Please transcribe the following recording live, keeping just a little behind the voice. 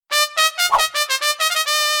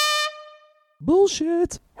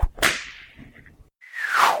Bullshit.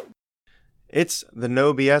 It's the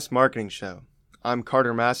No BS Marketing Show. I'm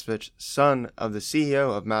Carter and MASSolutions, son of the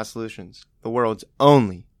CEO of MASSolutions, the world's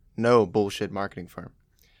only no bullshit marketing firm.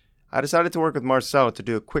 I decided to work with Marcel to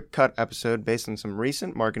do a quick cut episode based on some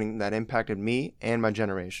recent marketing that impacted me and my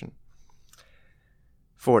generation.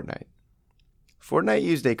 Fortnite. Fortnite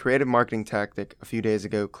used a creative marketing tactic a few days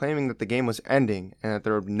ago, claiming that the game was ending and that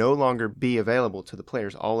there would no longer be available to the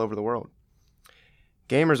players all over the world.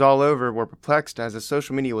 Gamers all over were perplexed as the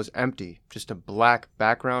social media was empty, just a black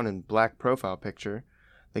background and black profile picture.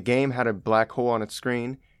 The game had a black hole on its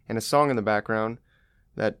screen and a song in the background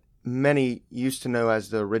that many used to know as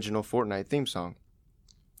the original Fortnite theme song.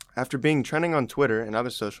 After being trending on Twitter and other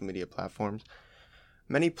social media platforms,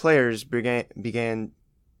 many players began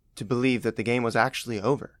to believe that the game was actually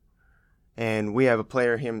over. And we have a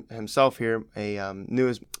player himself here, a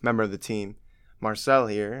newest member of the team, Marcel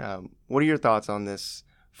here. What are your thoughts on this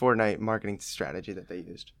Fortnite marketing strategy that they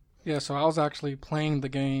used? Yeah, so I was actually playing the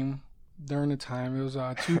game during the time. It was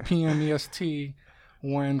 2 p.m. EST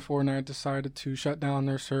when Fortnite decided to shut down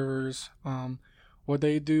their servers. What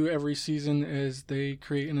they do every season is they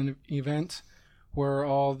create an event where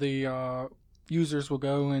all the users will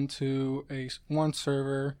go into one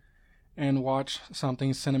server and watch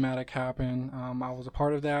something cinematic happen. I was a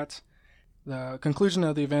part of that. The conclusion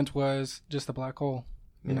of the event was just a black hole.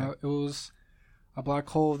 You know, it was a black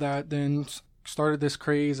hole that then started this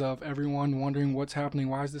craze of everyone wondering what's happening.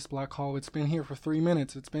 Why is this black hole? It's been here for 3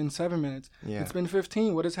 minutes. It's been 7 minutes. Yeah. It's been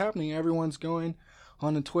 15. What is happening? Everyone's going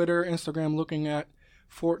on the Twitter, Instagram, looking at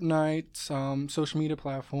Fortnite's social media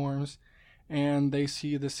platforms, and they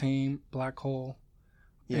see the same black hole.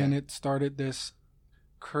 Yeah. And it started this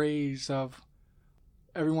craze of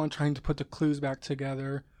everyone trying to put the clues back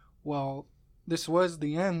together. Well, this was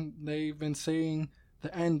the end. They've been saying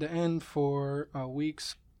the end for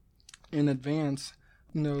weeks in advance.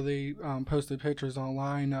 You know, they posted pictures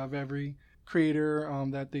online of every creator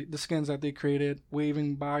that the skins that they created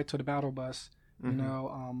waving by to the battle bus. Mm-hmm. You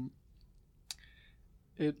know,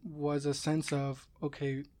 it was a sense of,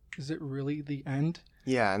 okay, is it really the end?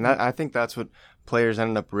 Yeah, and I think that's what players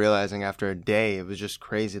ended up realizing after a day. It was just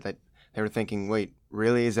crazy that they were thinking, wait,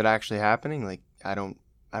 really, is it actually happening? Like, I don't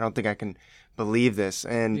think I can believe this.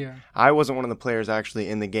 And I wasn't one of the players actually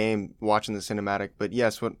in the game watching the cinematic. But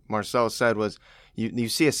yes, what Marcel said was you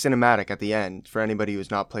see a cinematic at the end for anybody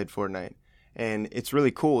who's not played Fortnite. And it's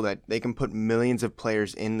really cool that they can put millions of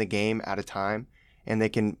players in the game at a time. And they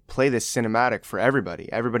can play this cinematic for everybody.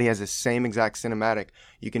 Everybody has the same exact cinematic.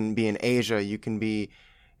 You can be in Asia. You can be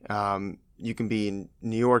in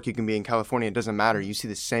New York. You can be in California. It doesn't matter. You see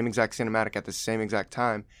the same exact cinematic at the same exact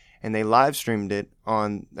time. And they live streamed it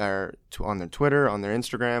on their Twitter, on their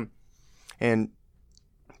Instagram. And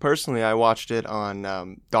personally, I watched it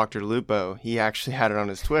on Dr. Lupo. He actually had it on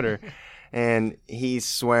his Twitter. And he's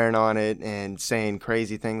swearing on it and saying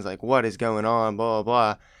crazy things like, what is going on, blah,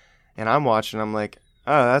 blah, blah. And I'm watching, I'm like,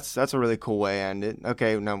 oh, that's a really cool way to end it.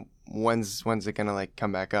 Okay, now when's it gonna like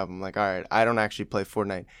come back up? I'm like, all right, I don't actually play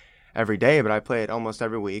Fortnite every day, but I play it almost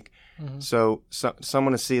every week. Mm-hmm. So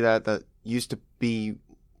someone to see that used to be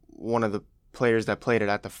one of the players that played it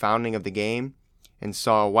at the founding of the game and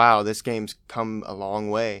saw, wow, this game's come a long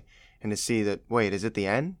way, and to see that, wait, is it the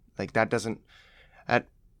end? Like that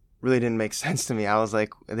really didn't make sense to me. I was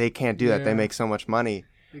like, they can't do that. They make so much money.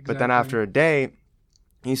 Exactly. But then after a day,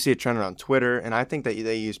 you see it trending on Twitter, and I think that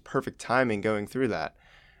they used perfect timing going through that.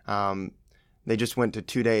 They just went to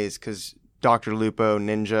 2 days because Dr. Lupo,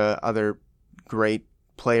 Ninja, other great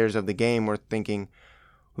players of the game were thinking,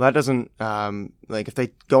 well, that doesn't, like if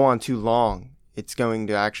they go on too long, it's going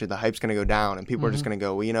to actually, the hype's going to go down, and people are just going to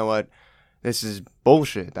go, well, you know what? This is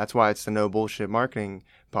bullshit. That's why it's the No Bullshit Marketing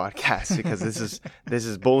Podcast, because this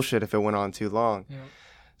is bullshit if it went on too long. Yeah.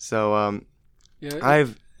 So,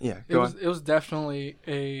 it was definitely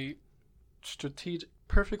a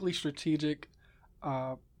perfectly strategic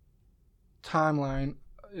timeline.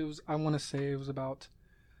 I want to say it was about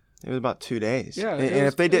 2 days. Yeah, and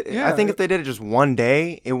if they did, I think if they did it just one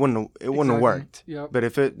day, it wouldn't have worked. Yep. But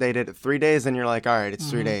if they did it 3 days, then you're like, all right, it's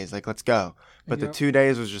 3 days, like let's go. But the 2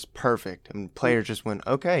 days was just perfect, and players just went,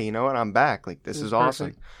 okay, you know what, I'm back. Like this is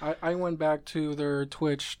awesome. I went back to their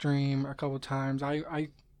Twitch stream a couple of times. I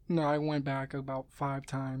went back about 5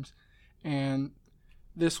 times, and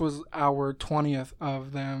this was our 20th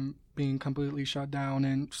of them being completely shut down,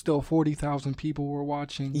 and still 40,000 people were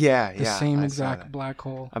watching the same exact black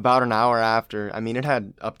hole. About an hour after, I mean, it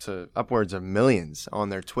had upwards of millions on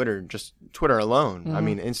their Twitter, just Twitter alone. Mm-hmm. I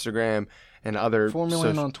mean, Instagram and other 4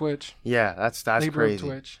 million on Twitch. Yeah, that's they crazy. Broke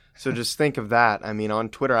Twitch. So just think of that. I mean, on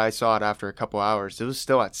Twitter, I saw it after a couple hours. It was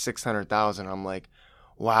still at 600,000. I'm like,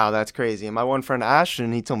 wow, that's crazy. And my one friend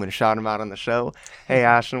Ashton, he told me to shout him out on the show. Hey,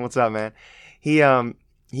 Ashton, what's up, man? He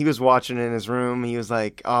was watching in his room. He was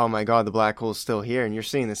like, oh my God, the black hole's still here. And you're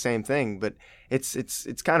seeing the same thing. But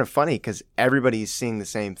it's kind of funny because everybody's seeing the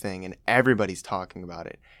same thing and everybody's talking about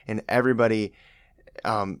it. And everybody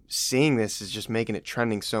seeing this is just making it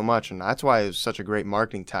trending so much. And that's why it was such a great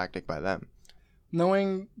marketing tactic by them.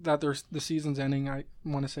 Knowing that the season's ending, I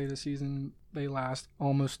want to say they last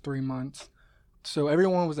almost 3 months. So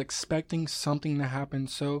everyone was expecting something to happen.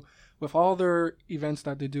 So with all their events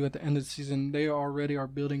that they do at the end of the season, they already are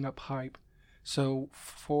building up hype. So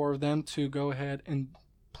for them to go ahead and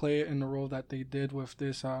play it in the role that they did with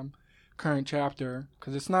this current chapter,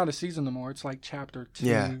 because it's not a season anymore, it's like chapter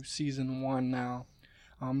 2, season 1 now.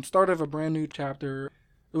 Start of a brand new chapter.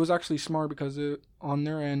 It was actually smart because on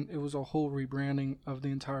their end, it was a whole rebranding of the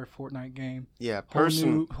entire Fortnite game. Yeah,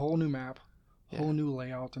 whole new map. Whole new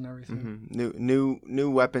layout and everything. Mm-hmm. New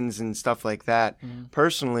weapons and stuff like that. Mm-hmm.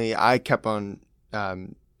 Personally, I kept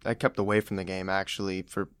away from the game actually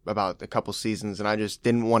for about a couple seasons, and I just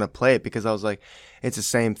didn't want to play it because I was like, it's the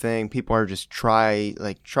same thing. People are just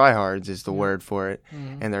tryhards is the word for it,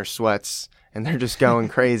 and they're sweats and they're just going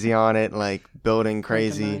crazy on it, like building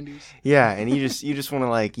crazy. Yeah, and you just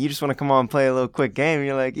want to come on and play a little quick game. And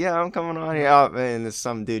you're like, yeah, I'm coming on here, and this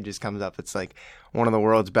some dude just comes up. It's like one of the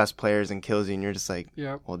world's best players and kills you, and you're just like,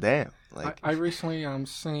 well, damn. Like I recently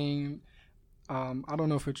seen, I don't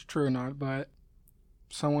know if it's true or not, but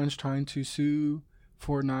someone's trying to sue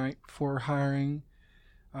Fortnite for hiring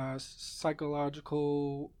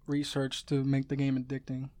psychological research to make the game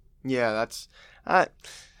addicting. Yeah, that's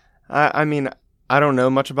I mean, I don't know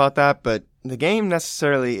much about that, but the game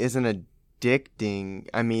necessarily isn't addicting.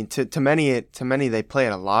 I mean, to many they play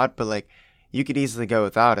it a lot, but like you could easily go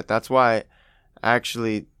without it. That's why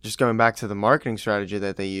actually just going back to the marketing strategy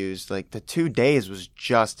that they used, like the 2 days was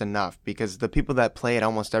just enough because the people that play it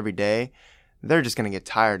almost every day, they're just going to get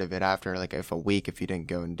tired of it after like a week if you didn't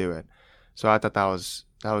go and do it. So I thought that was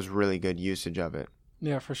really good usage of it.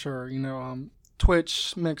 Yeah, for sure. You know,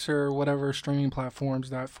 Twitch, Mixer, whatever streaming platforms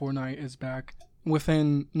that Fortnite is back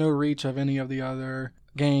within no reach of any of the other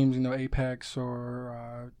games, you know, Apex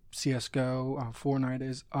or CSGO. Fortnite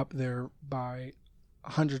is up there by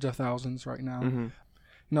hundreds of thousands right now. Mm-hmm.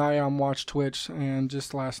 Now I watched Twitch, and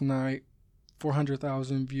just last night,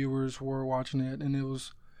 400,000 viewers were watching it, and it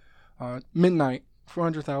was midnight.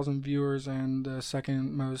 400,000 viewers, and the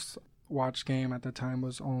second most watched game at the time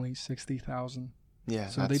was only 60,000. Yeah,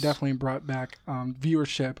 so they definitely brought back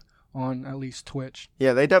viewership on at least Twitch.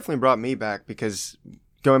 Yeah, they definitely brought me back because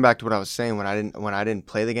going back to what I was saying when I didn't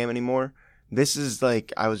play the game anymore. This is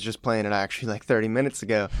like I was just playing it actually like 30 minutes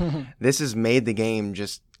ago. This has made the game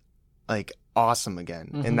just like awesome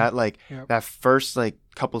again. And that that first like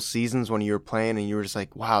couple seasons when you were playing and you were just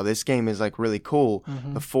like, wow, this game is like really cool.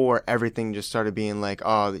 Before everything just started being like,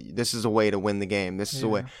 oh, this is a way to win the game. This is a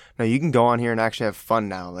way. No, you can go on here and actually have fun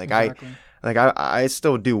now. Like I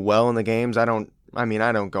still do well in the games. I don't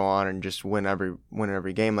go on and just win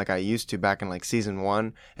every game like I used to back in like season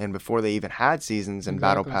 1 and before they even had seasons and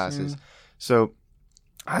battle passes. So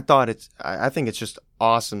I think it's just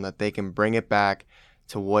awesome that they can bring it back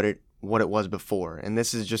to what it was before. And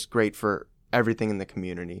this is just great for everything in the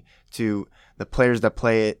community, to the players that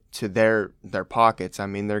play it, to their pockets. I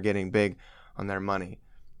mean, they're getting big on their money.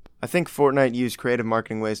 I think Fortnite used creative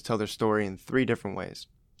marketing ways to tell their story in 3 different ways.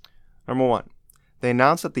 Number 1, they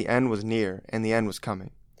announced that the end was near and the end was coming.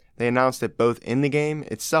 They announced it both in the game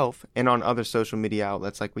itself and on other social media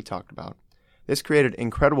outlets like we talked about. This created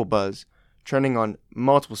incredible buzz, trending on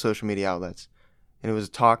multiple social media outlets, and it was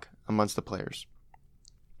a talk amongst the players.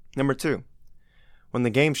 Number 2, when the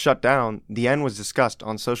game shut down, the end was discussed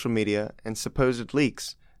on social media, and supposed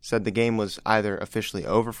leaks said the game was either officially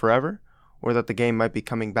over forever or that the game might be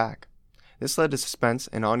coming back. This led to suspense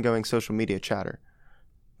and ongoing social media chatter.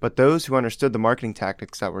 But those who understood the marketing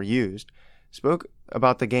tactics that were used spoke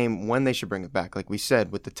about the game when they should bring it back, like we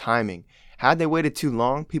said, with the timing. Had they waited too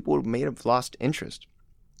long, people may have lost interest.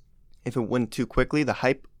 If it went too quickly, the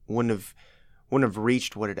hype wouldn't have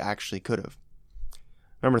reached what it actually could have.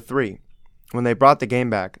 Number 3, when they brought the game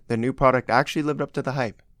back, the new product actually lived up to the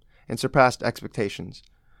hype and surpassed expectations,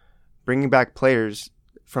 bringing back players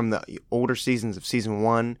from the older seasons of Season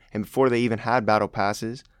 1 and before they even had battle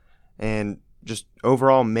passes, and just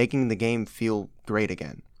overall making the game feel great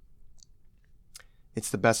again.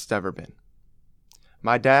 It's the best it's ever been.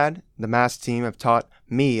 My dad, the Mass team have taught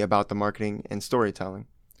me about the marketing and storytelling.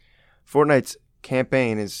 Fortnite's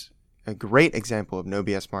campaign is a great example of no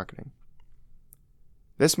BS marketing.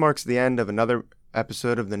 This marks the end of another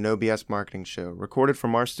episode of the No BS Marketing Show, recorded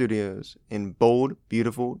from our studios in bold,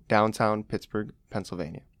 beautiful downtown Pittsburgh,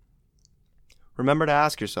 Pennsylvania. Remember to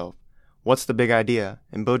ask yourself, what's the big idea,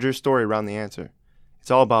 and build your story around the answer.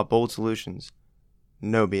 It's all about bold solutions.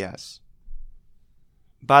 No BS.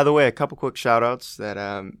 By the way, a couple quick shout-outs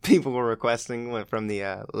that people were requesting from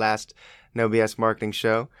the last No BS Marketing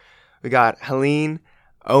Show. We got Helene,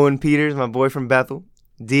 Owen Peters, my boy from Bethel,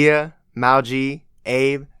 Dia, Malji,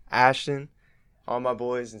 Abe, Ashton, all my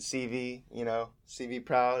boys in CV, CV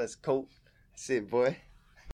proud. That's Colt. That's it, boy.